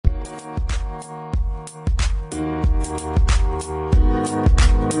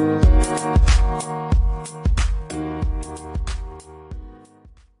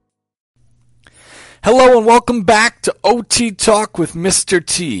Hello and welcome back to OT Talk with Mr.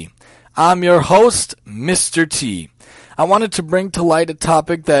 T. I'm your host, Mr. T. I wanted to bring to light a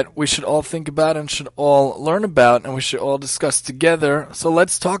topic that we should all think about and should all learn about and we should all discuss together. So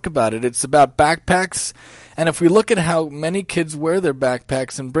let's talk about it. It's about backpacks. And if we look at how many kids wear their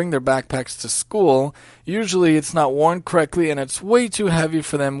backpacks and bring their backpacks to school, usually it's not worn correctly and it's way too heavy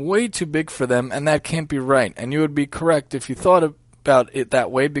for them, way too big for them, and that can't be right. And you would be correct if you thought about it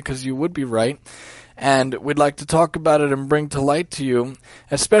that way, because you would be right. And we'd like to talk about it and bring to light to you,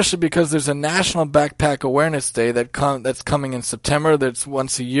 especially because there's a National Backpack Awareness Day that's coming in September. That's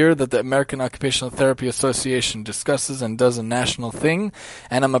once a year that the American Occupational Therapy Association discusses and does a national thing.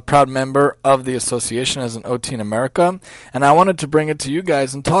 And I'm a proud member of the association as an OT in America. And I wanted to bring it to you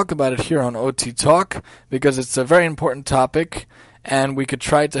guys and talk about it here on OT Talk because it's a very important topic. And we could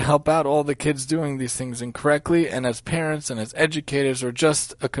try to help out all the kids doing these things incorrectly. And as parents and as educators or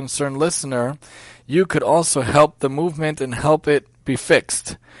just a concerned listener, you could also help the movement and help it be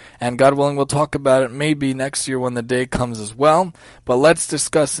fixed. And God willing, we'll talk about it maybe next year when the day comes as well. But let's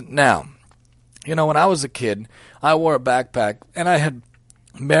discuss it now. You know, when I was a kid, I wore a backpack and I had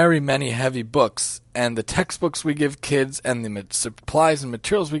very many heavy books, and the textbooks we give kids and the supplies and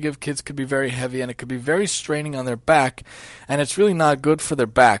materials we give kids could be very heavy, and it could be very straining on their back, and it's really not good for their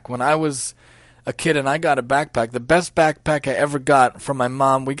back. When I was a kid and I got a backpack, the best backpack I ever got from my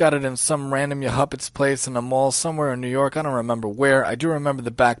mom, we got it in some random Yehuppets place in a mall somewhere in New York. I don't remember where. I do remember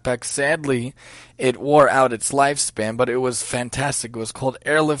the backpack. Sadly, it wore out its lifespan, but it was fantastic. It was called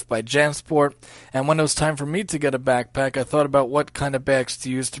Airlift by Jansport. And when it was time for me to get a backpack, I thought about what kind of bags to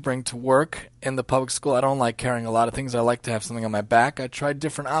use to bring to work in the public school. I don't like carrying a lot of things. I like to have something on my back. I tried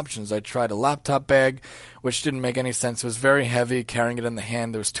different options. I tried a laptop bag, which didn't make any sense. It was very heavy, carrying it in the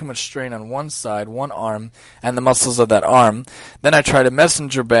hand. There was too much strain on one side, one arm, and the muscles of that arm. Then I tried a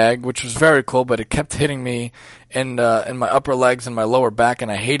messenger bag, which was very cool, but it kept hitting me in my upper legs and my lower back,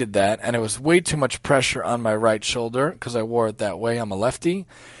 and I hated that. And it was way too much pressure on my right shoulder because I wore it that way. I'm a lefty.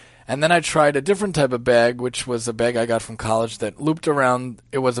 And then I tried a different type of bag, which was a bag I got from college that looped around.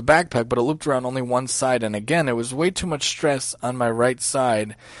 It was a backpack, but it looped around only one side. And again, it was way too much stress on my right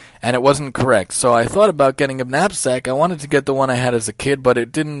side, and it wasn't correct. So I thought about getting a knapsack. I wanted to get the one I had as a kid, but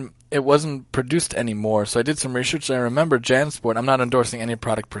it wasn't produced anymore. So I did some research. I remember Jansport. I'm not endorsing any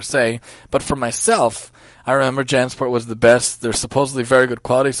product per se, but for myself, I remember Jansport was the best. They're supposedly very good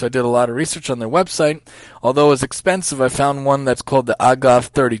quality, so I did a lot of research on their website. Although it was expensive, I found one that's called the Agave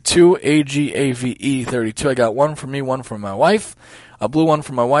 32, A-G-A-V-E 32. I got one for me, one for my wife, a blue one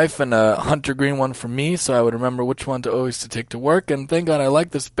for my wife, and a hunter green one for me, so I would remember which one to always to take to work. And thank God I like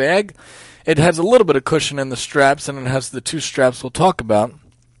this bag. It has a little bit of cushion in the straps, and it has the two straps we'll talk about.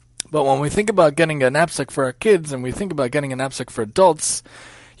 But when we think about getting a knapsack for our kids and we think about getting a knapsack for adults,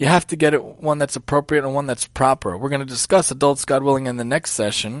 you have to get it one that's appropriate and one that's proper. We're going to discuss adults, God willing, in the next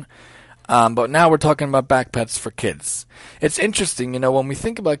session. But now we're talking about backpacks for kids. It's interesting, when we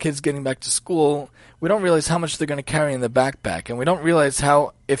think about kids getting back to school, we don't realize how much they're going to carry in the backpack. And we don't realize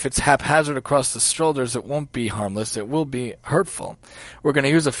how, if it's haphazard across the shoulders, it won't be harmless. It will be hurtful. We're going to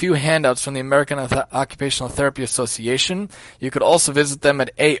use a few handouts from the American Occupational Therapy Association. You could also visit them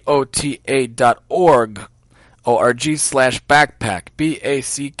at aota.org.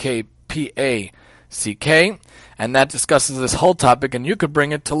 org/backpack, BACKPACK, and that discusses this whole topic, and you could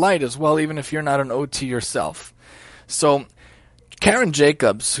bring it to light as well, even if you're not an OT yourself. So, Karen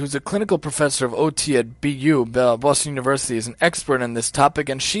Jacobs, who's a clinical professor of OT at BU, Boston University, is an expert in this topic,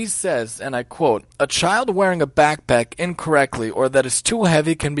 and she says, and I quote, "A child wearing a backpack incorrectly or that is too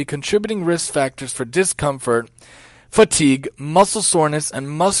heavy can be contributing risk factors for discomfort, fatigue, muscle soreness, and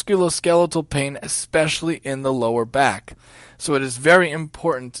musculoskeletal pain, especially in the lower back." So it is very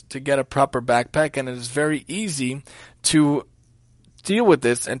important to get a proper backpack, and it is very easy to deal with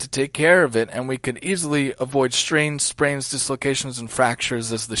this and to take care of it, and we could easily avoid strains, sprains, dislocations, and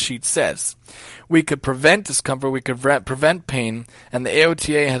fractures, as the sheet says. We could prevent discomfort, we could prevent pain, and the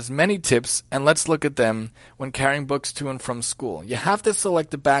AOTA has many tips, and let's look at them when carrying books to and from school. You have to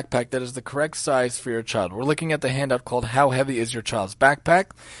select a backpack that is the correct size for your child. We're looking at the handout called How Heavy is Your Child's Backpack?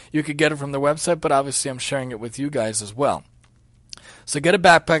 You could get it from their website, but obviously I'm sharing it with you guys as well. So get a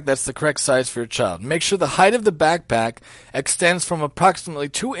backpack that's the correct size for your child. Make sure the height of the backpack extends from approximately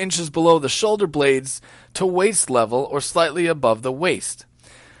 2 inches below the shoulder blades to waist level or slightly above the waist.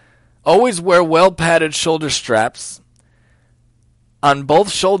 Always wear well-padded shoulder straps on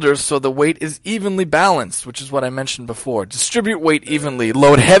both shoulders so the weight is evenly balanced, which is what I mentioned before. Distribute weight evenly.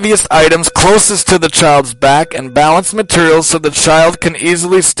 Load heaviest items closest to the child's back and balance materials so the child can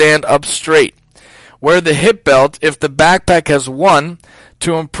easily stand up straight. Wear the hip belt if the backpack has one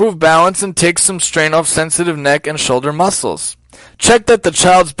to improve balance and take some strain off sensitive neck and shoulder muscles. Check that the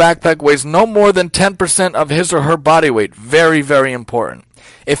child's backpack weighs no more than 10% of his or her body weight. Very, very important.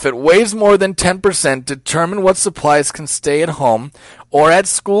 If it weighs more than 10%, determine what supplies can stay at home or at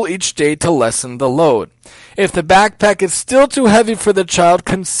school each day to lessen the load. If the backpack is still too heavy for the child,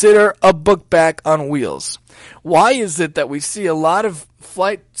 consider a book bag on wheels. Why is it that we see a lot of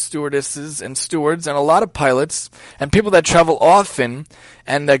flight stewardesses and stewards and a lot of pilots and people that travel often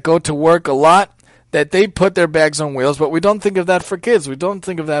and that go to work a lot, that they put their bags on wheels, but we don't think of that for kids. We don't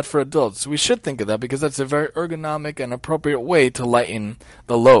think of that for adults. We should think of that because that's a very ergonomic and appropriate way to lighten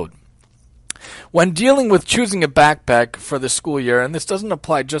the load. When dealing with choosing a backpack for the school year, and this doesn't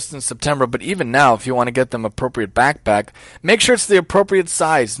apply just in September, but even now if you want to get them appropriate backpack, make sure it's the appropriate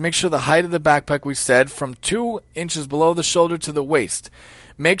size. Make sure the height of the backpack, we said, from 2 inches below the shoulder to the waist.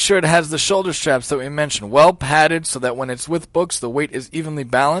 Make sure it has the shoulder straps that we mentioned, well padded so that when it's with books, the weight is evenly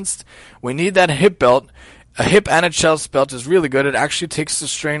balanced. We need that hip belt. A hip and a chest belt is really good. It actually takes the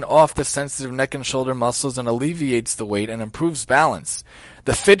strain off the sensitive neck and shoulder muscles and alleviates the weight and improves balance.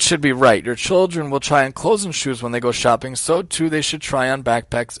 The fit should be right. Your children will try on clothes and shoes when they go shopping, so too they should try on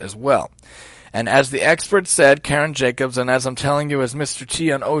backpacks as well. And as the expert said, Karen Jacobs, and as I'm telling you as Mr.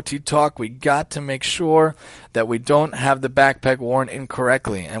 T on OT Talk, we got to make sure that we don't have the backpack worn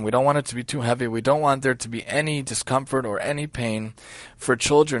incorrectly, and we don't want it to be too heavy. We don't want there to be any discomfort or any pain for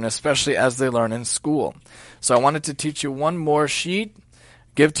children, especially as they learn in school. So I wanted to teach you one more sheet.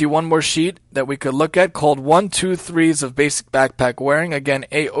 Give to you one more sheet that we could look at called 1, 2, 3s of basic backpack wearing. Again,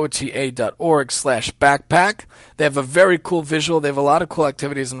 aota.org/backpack. They have a very cool visual. They have a lot of cool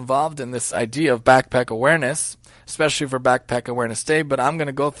activities involved in this idea of backpack awareness, especially for Backpack Awareness Day, but I'm going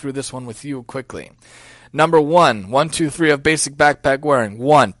to go through this one with you quickly. Number 1, 1, 2, 3 of basic backpack wearing.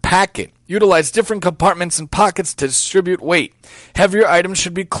 1, pack it. Utilize different compartments and pockets to distribute weight. Heavier items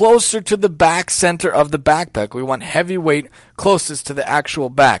should be closer to the back center of the backpack. We want heavy weight closest to the actual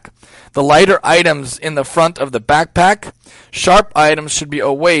back. The lighter items in the front of the backpack. Sharp items should be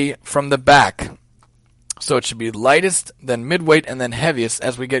away from the back. So it should be lightest, then midweight, and then heaviest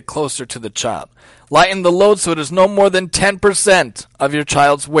as we get closer to the child. Lighten the load so it is no more than 10% of your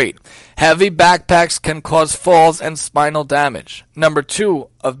child's weight. Heavy backpacks can cause falls and spinal damage. Number 2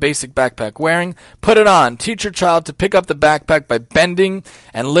 of basic backpack wearing, put it on. Teach your child to pick up the backpack by bending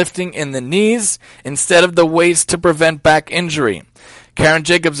and lifting in the knees instead of the waist to prevent back injury. Karen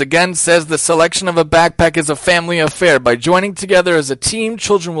Jacobs again says the selection of a backpack is a family affair. By joining together as a team,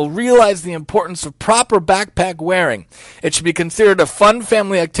 children will realize the importance of proper backpack wearing. It should be considered a fun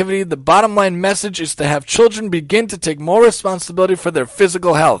family activity. The bottom line message is to have children begin to take more responsibility for their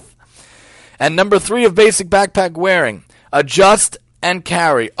physical health. And number 3 of basic backpack wearing, adjust and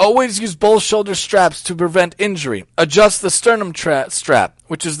carry. Always use both shoulder straps to prevent injury. Adjust the sternum strap,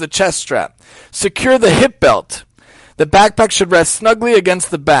 which is the chest strap. Secure the hip belt. The backpack should rest snugly against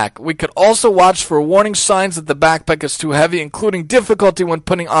the back. We could also watch for warning signs that the backpack is too heavy, including difficulty when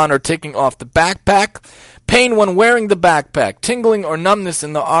putting on or taking off the backpack, pain when wearing the backpack, tingling or numbness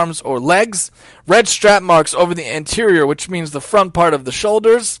in the arms or legs, red strap marks over the anterior, which means the front part of the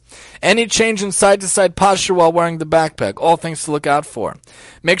shoulders, any change in side-to-side posture while wearing the backpack, all things to look out for.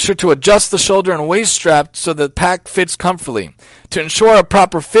 Make sure to adjust the shoulder and waist strap so the pack fits comfortably. To ensure a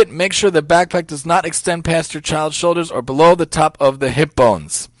proper fit, make sure the backpack does not extend past your child's shoulders or below the top of the hip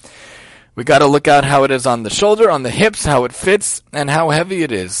bones. We got to look out how it is on the shoulder, on the hips, how it fits, and how heavy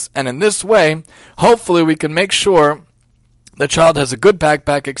it is. And in this way, hopefully we can make sure the child has a good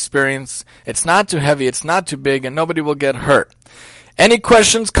backpack experience. It's not too heavy, it's not too big, and nobody will get hurt. Any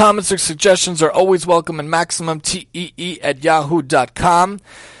questions, comments, or suggestions are always welcome at MaximumTEE@yahoo.com.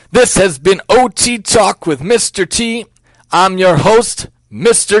 This has been OT Talk with Mr. T. I'm your host,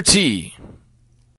 Mr. T.